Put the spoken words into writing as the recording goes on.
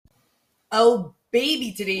Oh,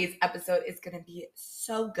 baby, today's episode is going to be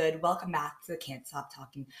so good. Welcome back to the Can't Stop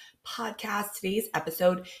Talking podcast. Today's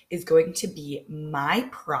episode is going to be my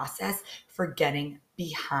process for getting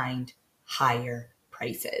behind higher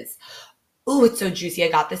prices. Oh, it's so juicy. I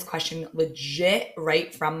got this question legit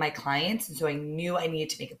right from my clients. And so I knew I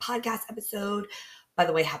needed to make a podcast episode. By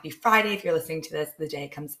the way, happy Friday. If you're listening to this the day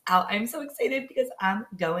it comes out, I'm so excited because I'm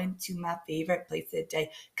going to my favorite place today,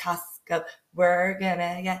 Costco. We're going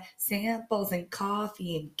to get samples and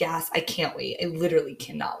coffee and gas. I can't wait. I literally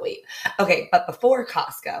cannot wait. Okay, but before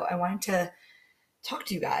Costco, I wanted to talk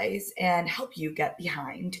to you guys and help you get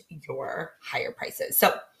behind your higher prices.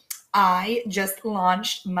 So I just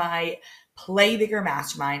launched my Play Bigger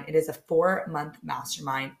Mastermind. It is a 4-month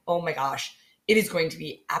mastermind. Oh my gosh. It is going to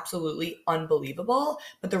be absolutely unbelievable.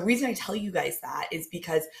 But the reason I tell you guys that is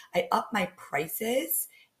because I upped my prices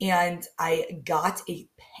and I got a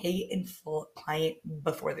pay in full client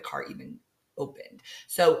before the car even opened.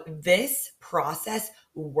 So this process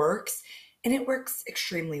works. And it works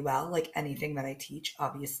extremely well, like anything that I teach,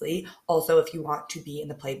 obviously. Also, if you want to be in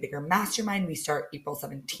the Play Bigger Mastermind, we start April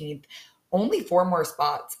 17th. Only 4 more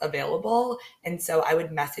spots available. And so I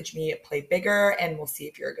would message me at Play Bigger and we'll see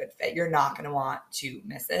if you're a good fit. You're not going to want to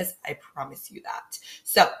miss this. I promise you that.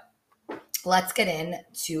 So let's get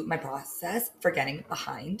into my process for getting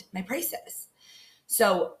behind my prices.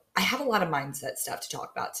 So I have a lot of mindset stuff to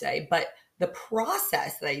talk about today, but the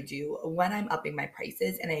process that I do when I'm upping my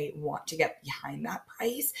prices and I want to get behind that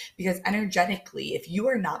price, because energetically, if you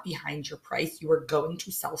are not behind your price, you are going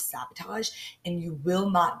to self-sabotage and you will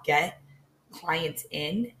not get clients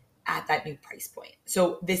in at that new price point.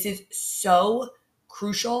 So this is so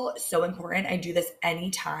crucial, so important. I do this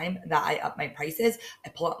anytime that I up my prices. I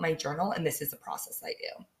pull out my journal and this is the process I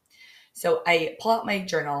do. So I pull out my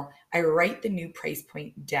journal, I write the new price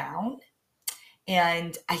point down,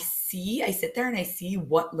 and I sit there and I see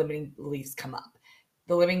what limiting beliefs come up.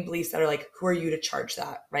 The limiting beliefs that are like, who are you to charge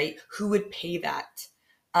that, right? Who would pay that?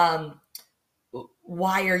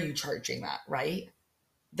 Why are you charging that, right?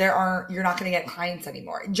 You're not going to get clients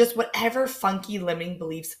anymore. Just whatever funky limiting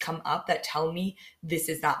beliefs come up that tell me this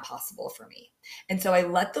is not possible for me. And so I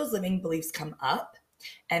let those limiting beliefs come up.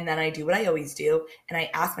 And then I do what I always do. And I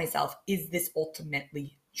ask myself, is this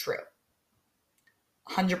ultimately true?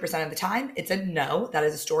 100% of the time, it's a no. That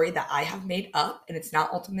is a story that I have made up. And it's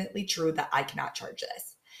not ultimately true that I cannot charge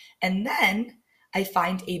this. And then I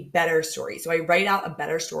find a better story. So I write out a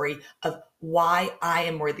better story of why I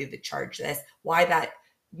am worthy to charge this, why that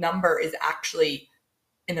number is actually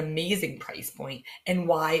an amazing price point, and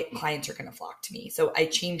why clients are going to flock to me. So I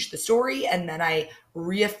change the story and then I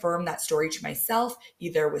reaffirm that story to myself,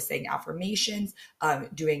 either with saying affirmations,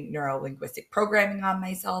 doing neuro-linguistic programming on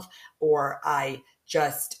myself, or I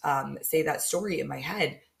just say that story in my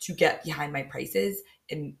head to get behind my prices.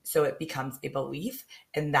 And so it becomes a belief.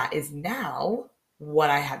 And that is now what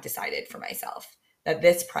I have decided for myself, that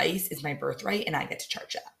this price is my birthright and I get to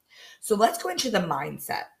charge that. So let's go into the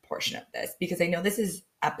mindset portion of this, because I know this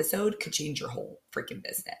episode could change your whole freaking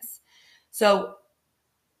business. So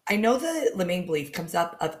I know the limiting belief comes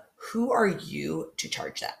up of, who are you to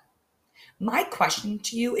charge that? My question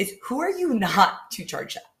to you is, who are you not to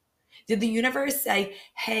charge that? Did the universe say,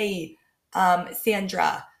 hey,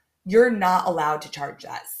 Sandra, you're not allowed to charge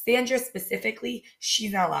that? Sandra specifically,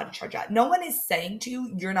 she's not allowed to charge that. No one is saying to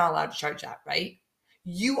you, you're not allowed to charge that, right?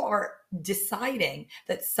 You are deciding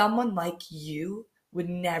that someone like you would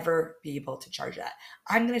never be able to charge that.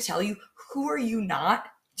 I'm going to tell you, who are you not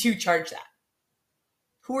to charge that?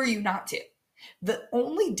 Who are you not to? The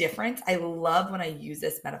only difference, I love when I use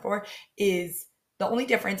this metaphor, is the only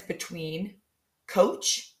difference between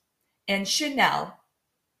Coach and Chanel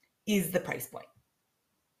is the price point.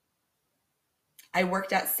 I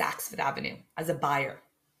worked at Saks Fifth Avenue as a buyer.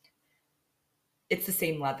 It's the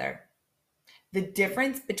same leather. The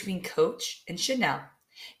difference between Coach and Chanel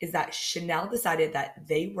is that Chanel decided that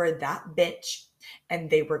they were that bitch and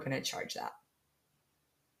they were going to charge that.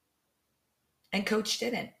 And Coach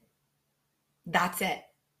didn't. That's it.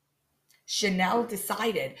 Chanel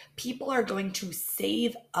decided people are going to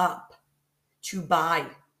save up to buy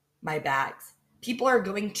my bags. People are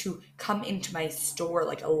going to come into my store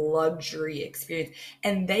like a luxury experience,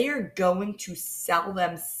 and they are going to sell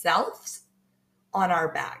themselves on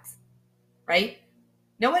our bags, right?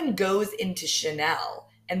 No one goes into Chanel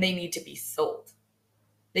and they need to be sold.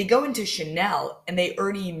 They go into Chanel and they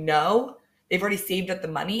already know, they've already saved up the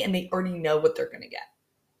money and they already know what they're going to get.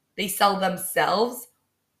 They sell themselves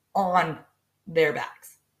on their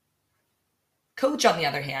bags. Coach, on the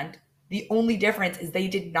other hand, the only difference is they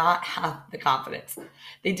did not have the confidence.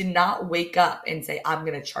 They did not wake up and say, I'm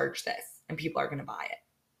going to charge this. and people are going to buy it.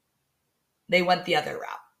 They went the other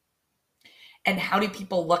route. And how do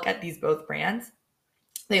people look at these both brands?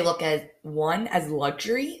 They look at one as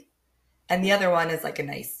luxury and the other one is like a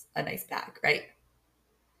nice bag, right?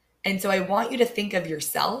 And so I want you to think of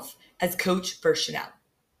yourself as Coach for Chanel.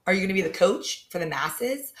 Are you going to be the coach for the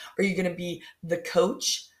masses? Or are you going to be the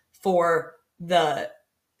coach for the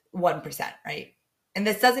 1%, right? And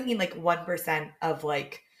this doesn't mean like 1% of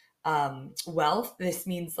like wealth. This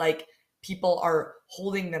means like people are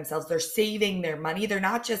holding themselves. They're saving their money. They're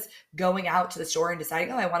not just going out to the store and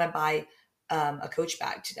deciding, oh, I want to buy a Coach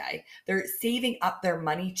bag today. They're saving up their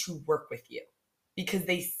money to work with you because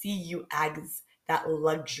they see you as that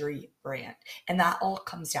luxury brand. And that all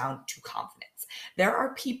comes down to confidence. There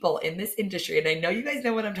are people in this industry, and I know you guys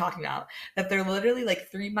know what I'm talking about, that they're literally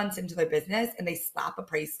like 3 months into their business and they slap a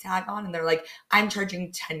price tag on and they're like, I'm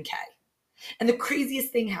charging 10K. And the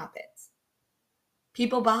craziest thing happens.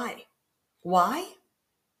 People buy. Why?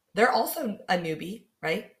 They're also a newbie,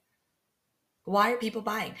 right? Why are people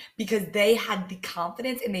buying? Because they had the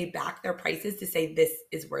confidence and they backed their prices to say, this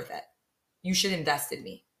is worth it. You should invest in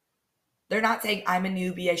me. They're not saying I'm a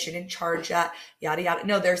newbie, I shouldn't charge that, yada, yada.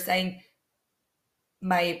 No, they're saying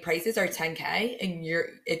my prices are 10K and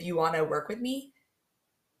if you want to work with me,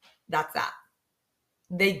 that's that.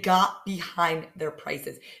 They got behind their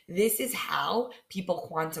prices. This is how people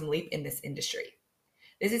quantum leap in this industry.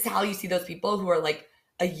 This is how you see those people who are like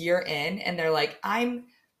a year in and they're like, I'm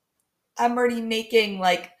already making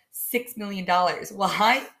like $6 million.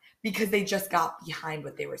 Why? Because they just got behind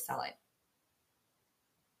what they were selling.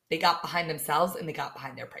 They got behind themselves and they got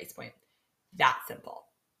behind their price point. That simple.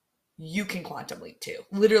 You can quantum leap too,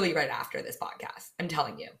 literally right after this podcast. I'm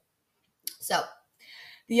telling you. So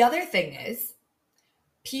the other thing is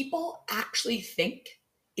people actually think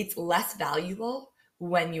it's less valuable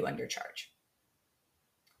when you undercharge.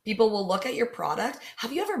 People will look at your product.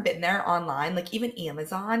 Have you ever been there online, like even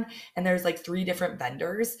Amazon, and there's like 3 different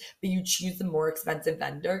vendors, but you choose the more expensive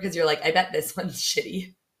vendor because you're like, I bet this one's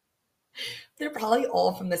shitty. They're probably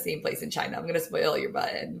all from the same place in China. I'm going to spoil your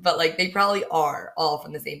button, but like they probably are all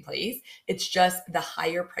from the same place. It's just the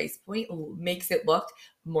higher price point makes it look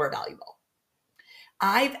more valuable.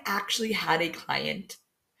 I've actually had a client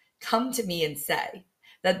come to me and say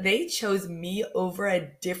that they chose me over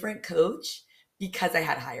a different coach because I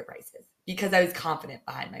had higher prices, because I was confident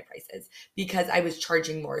behind my prices, because I was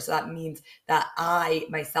charging more. So that means that I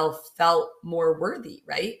myself felt more worthy,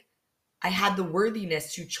 right? I had the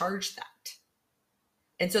worthiness to charge that.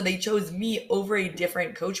 And so they chose me over a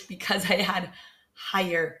different coach because I had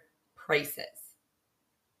higher prices.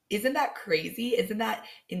 Isn't that crazy? Isn't that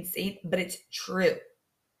insane? But it's true.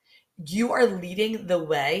 You are leading the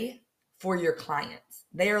way for your clients.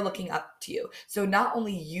 They are looking up to you. So not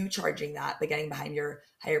only you charging that, but getting behind your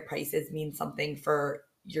higher prices means something for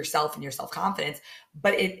yourself and your self-confidence,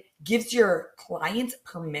 but it gives your clients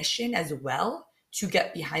permission as well to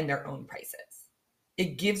get behind their own prices.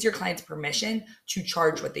 It gives your clients permission to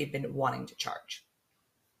charge what they've been wanting to charge.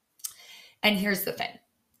 And here's the thing.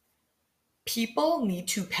 People need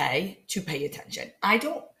to pay attention. I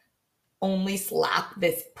don't only slap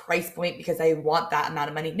this price point because I want that amount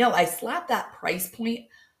of money. No, I slap that price point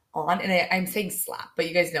on, and I'm saying slap, but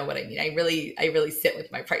you guys know what I mean. I really sit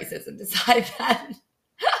with my prices and decide that.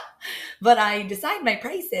 But I decide my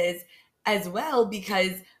prices as well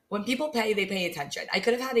because when people pay, they pay attention. I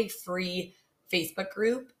could have had a free Facebook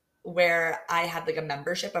group where I had like a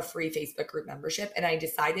membership, a free Facebook group membership, and I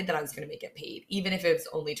decided that I was going to make it paid, even if it was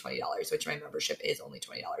only $20, which my membership is only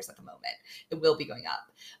 $20 at the moment. It will be going up.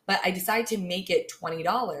 But I decided to make it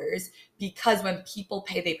 $20 because when people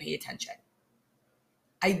pay, they pay attention.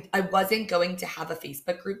 I wasn't going to have a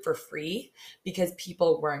Facebook group for free because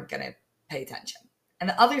people weren't going to pay attention. And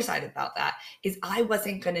the other side about that is I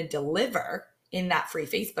wasn't going to deliver in that free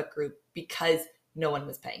Facebook group because no one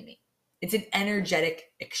was paying me. It's an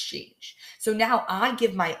energetic exchange. So now I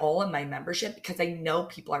give my all in my membership because I know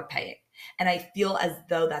people are paying. And I feel as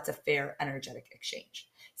though that's a fair energetic exchange.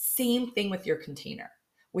 Same thing with your container,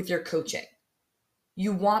 with your coaching.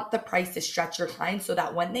 You want the price to stretch your clients so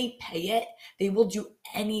that when they pay it, they will do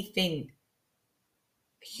anything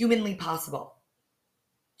humanly possible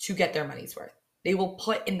to get their money's worth. They will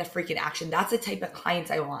put in the freaking action. That's the type of clients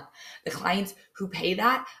I want. The clients who pay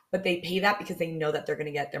that, but they pay that because they know that they're going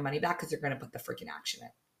to get their money back because they're going to put the freaking action in.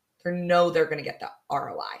 They know they're going to get the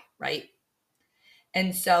ROI, right?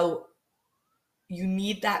 And so you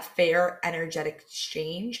need that fair, energetic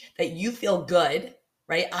exchange that you feel good,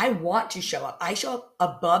 right? I want to show up. I show up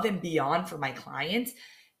above and beyond for my clients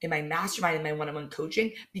in my mastermind and my one-on-one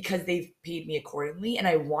coaching because they've paid me accordingly, and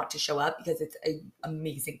I want to show up because it's an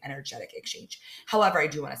amazing energetic exchange. However, I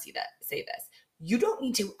do want to say this. You don't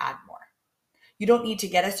need to add more. You don't need to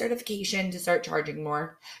get a certification to start charging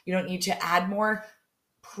more. You don't need to add more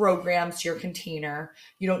programs to your container.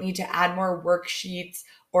 You don't need to add more worksheets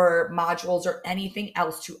or modules or anything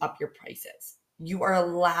else to up your prices. You are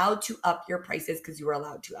allowed to up your prices because you are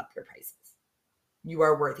allowed to up your prices. You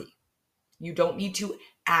are worthy. You don't need to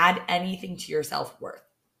add anything to your self-worth.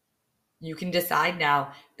 You can decide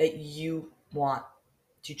now that you want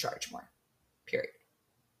to charge more, period.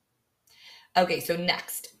 Okay, so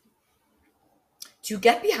next, to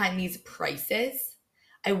get behind these prices,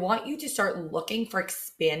 I want you to start looking for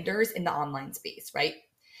expanders in the online space, right?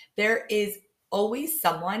 There is always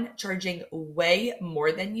someone charging way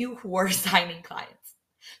more than you who are signing clients.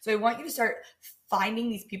 So I want you to start finding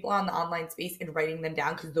these people on the online space and writing them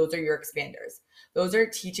down because those are your expanders. Those are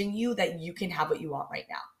teaching you that you can have what you want right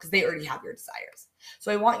now because they already have your desires.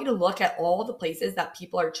 So I want you to look at all the places that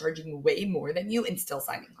people are charging way more than you and still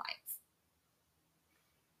signing clients.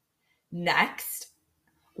 Next,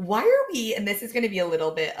 why are we, and this is going to be a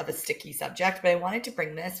little bit of a sticky subject, but I wanted to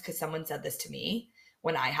bring this because someone said this to me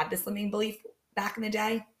when I had this limiting belief back in the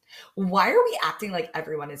day. Why are we acting like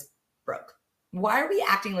everyone is broke? Why are we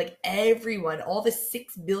acting like everyone, all the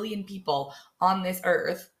 6 billion people on this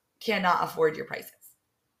earth, cannot afford your prices?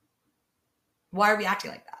 Why are we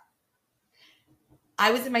acting like that?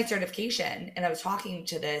 I was in my certification and I was talking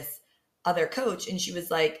to this other coach, and she was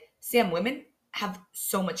like, Sam, women have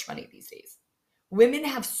so much money these days. Women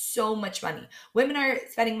have so much money. Women are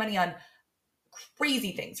spending money on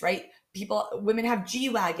crazy things, right? Women have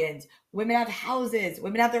G-Wagons, women have houses,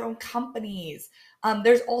 women have their own companies.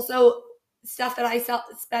 There's also stuff that I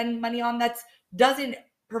spend money on that doesn't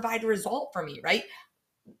provide a result for me, right?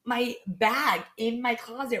 My bag in my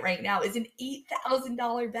closet right now is an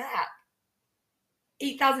 $8,000 bag.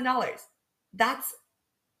 $8,000.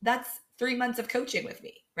 That's 3 months of coaching with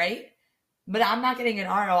me, right? But I'm not getting an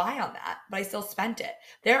ROI on that, but I still spent it.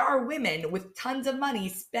 There are women with tons of money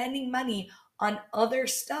spending money on other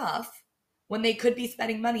stuff when they could be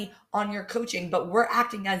spending money on your coaching, but we're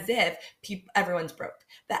acting as if everyone's broke.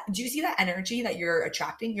 Do you see that energy that you're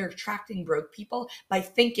attracting? You're attracting broke people by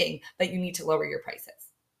thinking that you need to lower your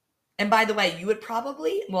prices. And by the way, you would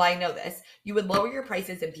probably, well, I know this, you would lower your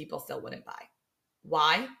prices and people still wouldn't buy.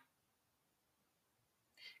 Why?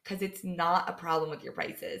 Because it's not a problem with your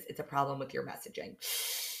prices. It's a problem with your messaging.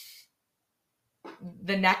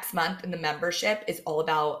 The next month in the membership is all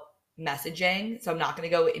about messaging. So I'm not going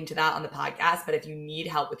to go into that on the podcast, but if you need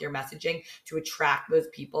help with your messaging to attract those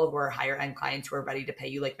people who are higher end clients who are ready to pay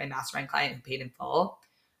you, like my mastermind client who paid in full,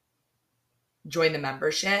 join the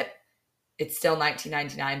membership. It's still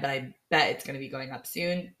 $19.99, but I bet it's going to be going up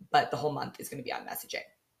soon. But the whole month is going to be on messaging.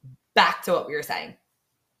 Back to what we were saying.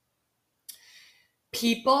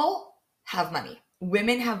 People have money.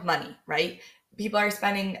 Women have money, right? People are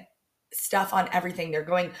spending stuff on everything. They're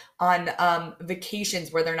going on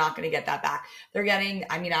vacations where they're not going to get that back. They're getting,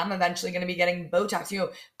 I'm eventually going to be getting Botox,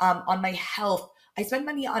 on my health. I spend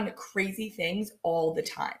money on crazy things all the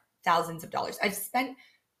time, thousands of dollars. I've spent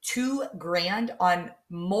 $2,000 on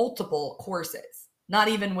multiple courses, not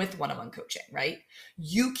even with one-on-one coaching, right?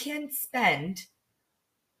 You can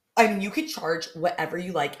you could charge whatever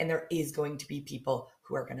you like, and there is going to be people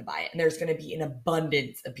who are going to buy it. And there's going to be an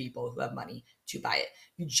abundance of people who have money to buy it.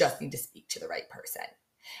 You just need to speak to the right person.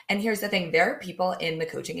 And here's the thing. There are people in the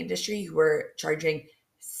coaching industry who are charging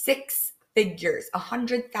 6 figures,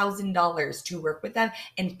 $100,000 to work with them,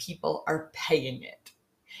 and people are paying it.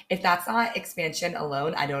 If that's not expansion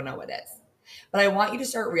alone, I don't know what is. But I want you to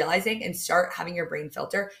start realizing and start having your brain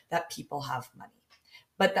filter that people have money.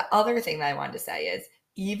 But the other thing that I wanted to say is,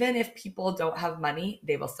 even if people don't have money,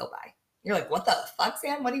 they will still buy. You're like, what the fuck,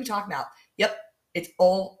 Sam? What are you talking about? Yep, it's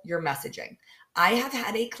all your messaging. I have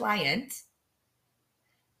had a client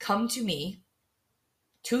come to me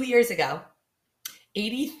 2 years ago,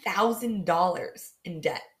 $80,000 in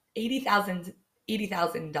debt.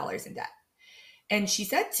 $80,000 in debt. And she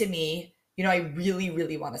said to me, I really,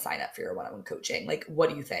 really want to sign up for your one-on-one coaching. Like, what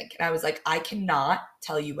do you think? And I was like, I cannot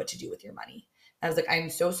tell you what to do with your money. I was like, I'm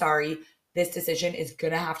so sorry. This decision is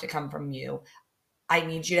going to have to come from you. I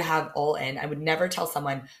need you to have all in. I would never tell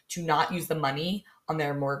someone to not use the money on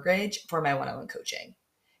their mortgage for my one-on-one coaching.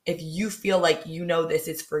 If you feel like this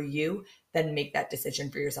is for you, then make that decision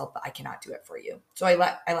for yourself, but I cannot do it for you. So I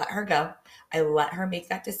let her go. I let her make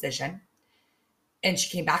that decision. And she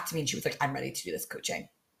came back to me and she was like, I'm ready to do this coaching.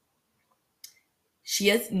 She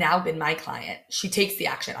has now been my client. She takes the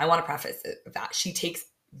action. I want to preface it with that. She takes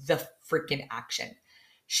the freaking action.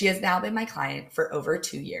 She has now been my client for over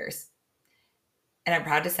 2 years. And I'm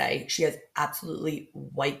proud to say she has absolutely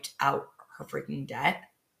wiped out her freaking debt.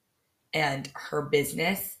 And her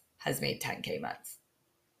business has made 10K months.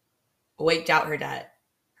 Wiped out her debt.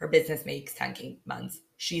 Her business makes 10K months.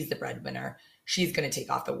 She's the breadwinner. She's going to take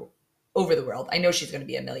off over the world. I know she's going to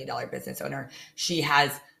be $1 million business owner. She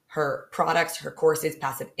has her products, her courses,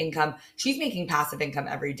 passive income. She's making passive income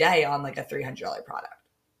every day on like a $300 product.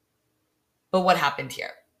 But what happened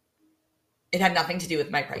here? It had nothing to do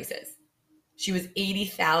with my prices. She was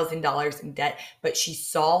 $80,000 in debt, but she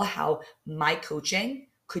saw how my coaching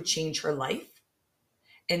could change her life.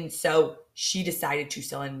 And so she decided to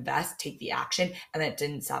still invest, take the action, and that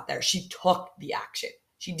didn't stop there. She took the action.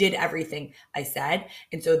 She did everything I said.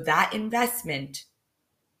 And so that investment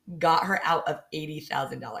got her out of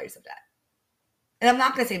 $80,000 of debt. And I'm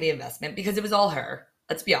not going to say the investment because it was all her.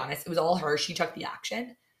 Let's be honest. It was all her. She took the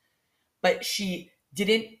action, but she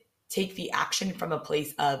didn't take the action from a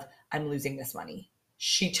place of, I'm losing this money.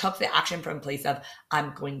 She took the action from a place of,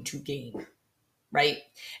 I'm going to gain, right?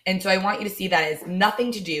 And so I want you to see that as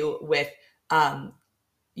nothing to do with,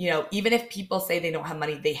 even if people say they don't have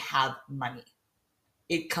money, they have money.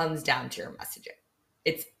 It comes down to your messaging.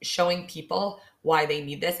 It's showing people why they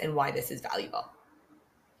need this and why this is valuable.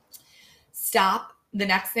 The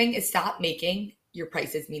next thing is stop making your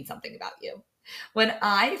prices mean something about you. When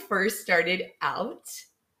I first started out,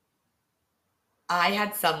 I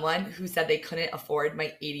had someone who said they couldn't afford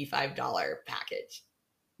my $85 package.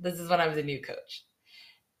 This is when I was a new coach.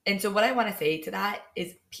 And so what I want to say to that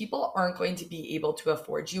is people aren't going to be able to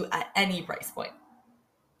afford you at any price point.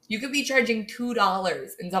 You could be charging $2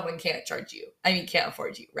 and someone can't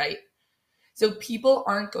afford you, right? So people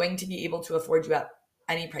aren't going to be able to afford you at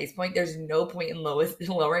any price point. There's no point in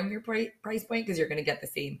lowering your price point because you're going to get the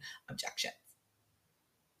same objections.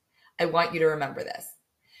 I want you to remember this.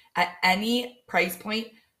 At any price point,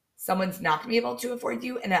 someone's not going to be able to afford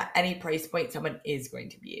you. And at any price point, someone is going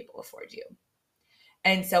to be able to afford you.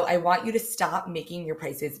 And so I want you to stop making your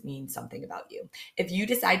prices mean something about you. If you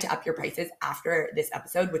decide to up your prices after this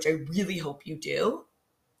episode, which I really hope you do,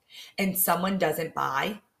 and someone doesn't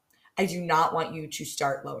buy, I do not want you to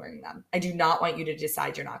start lowering them. I do not want you to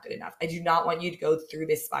decide you're not good enough. I do not want you to go through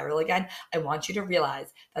this spiral again. I want you to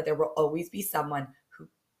realize that there will always be someone who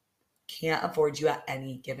can't afford you at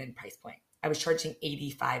any given price point. I was charging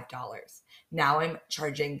 $85. Now I'm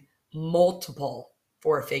charging multiple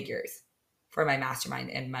 4 figures for my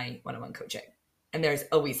mastermind and my one-on-one coaching. And there's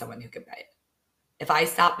always someone who can pay it. If I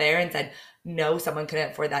stopped there and said, no, someone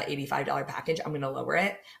couldn't afford that $85 package, I'm going to lower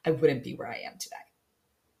it, I wouldn't be where I am today.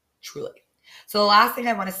 Truly. So the last thing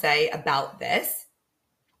I want to say about this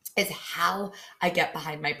is how I get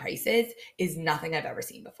behind my prices is nothing I've ever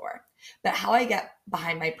seen before. But how I get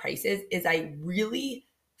behind my prices is I really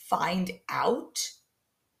find out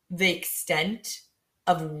the extent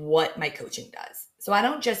of what my coaching does. So I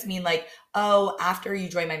don't just mean like, oh, after you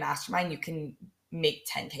join my mastermind, you can make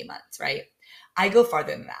 10K months, right? I go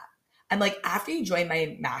farther than that. I'm like, after you join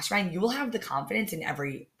my mastermind, you will have the confidence in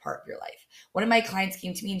every part of your life. One of my clients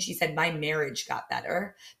came to me and she said, my marriage got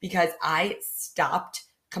better because I stopped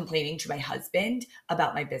complaining to my husband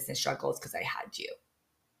about my business struggles because I had you,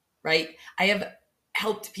 right? I have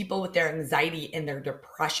helped people with their anxiety and their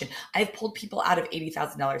depression. I've pulled people out of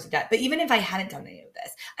 $80,000 of debt. But even if I hadn't done any of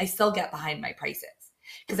this, I still get behind my prices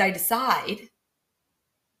because I decide,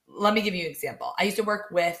 let me give you an example. I used to work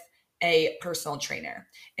with a personal trainer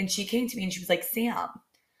and she came to me and she was like, Sam,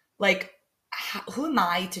 like, who am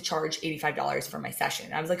I to charge $85 for my session?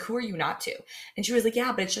 And I was like, who are you not to? And she was like,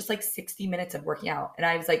 yeah, but it's just like 60 minutes of working out. And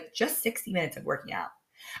I was like, just 60 minutes of working out.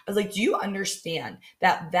 I was like, do you understand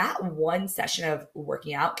that that one session of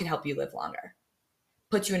working out can help you live longer,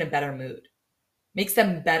 puts you in a better mood, makes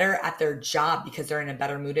them better at their job because they're in a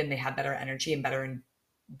better mood and they have better energy and better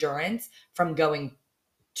endurance from going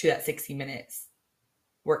to that 60 minutes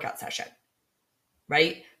workout session,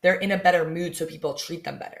 right? They're in a better mood, so people treat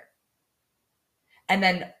them better. And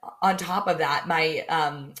then on top of that, my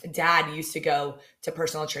dad used to go to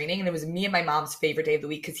personal training, and it was me and my mom's favorite day of the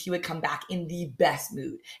week because he would come back in the best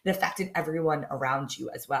mood. It affected everyone around you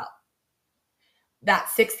as well. That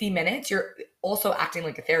 60 minutes, you're also acting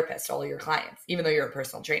like a therapist to all your clients, even though you're a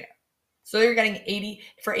personal trainer. So you're getting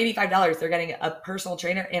for $85, they're getting a personal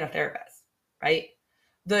trainer and a therapist, right?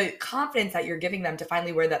 The confidence that you're giving them to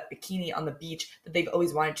finally wear that bikini on the beach that they've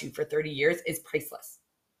always wanted to for 30 years is priceless.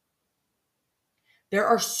 There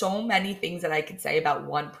are so many things that I could say about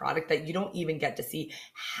one product that you don't even get to see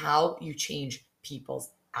how you change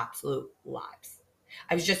people's absolute lives.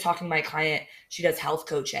 I was just talking to my client. She does health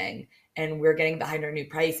coaching and we're getting behind our new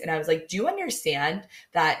price. And I was like, do you understand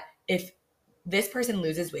that if this person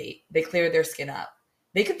loses weight, they clear their skin up,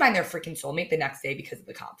 they could find their freaking soulmate the next day because of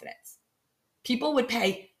the confidence. People would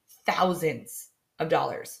pay thousands of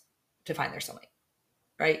dollars to find their soulmate,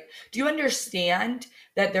 right? Do you understand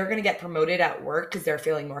that they're going to get promoted at work because they're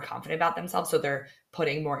feeling more confident about themselves? So they're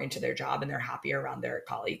putting more into their job and they're happier around their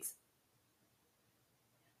colleagues.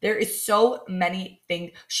 There is so many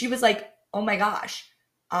things. She was like, oh my gosh,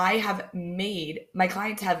 my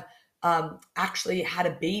clients have actually had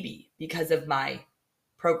a baby because of my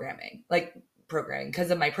programming, because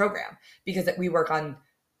of my program, because we work on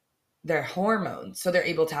their hormones. So they're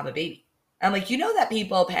able to have a baby. I'm like, you know that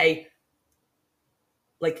people pay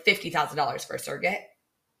like $50,000 for a surrogate?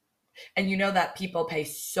 And you know that people pay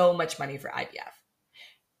so much money for IVF.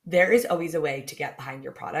 There is always a way to get behind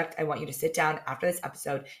your product. I want you to sit down after this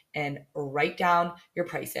episode and write down your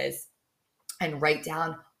prices and write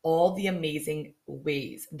down all the amazing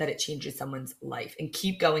ways that it changes someone's life, and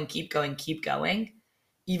keep going, keep going, keep going.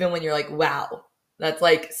 Even when you're like, wow, that's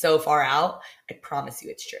like so far out. I promise you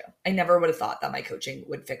it's true. I never would have thought that my coaching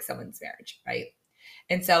would fix someone's marriage, right?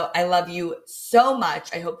 And so I love you so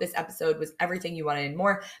much. I hope this episode was everything you wanted and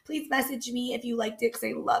more. Please message me if you liked it, because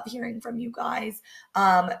I love hearing from you guys.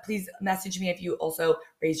 Please message me if you also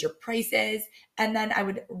raise your prices. And then I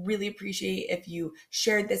would really appreciate if you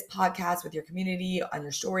shared this podcast with your community on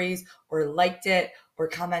your stories, or liked it or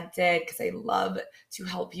commented, because I love to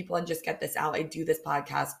help people and just get this out. I do this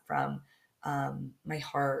podcast from my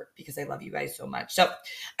heart because I love you guys so much. So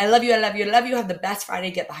I love you. I love you. I love you. Have the best Friday.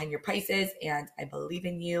 Get behind your prices. And I believe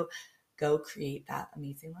in you. Go create that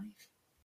amazing life.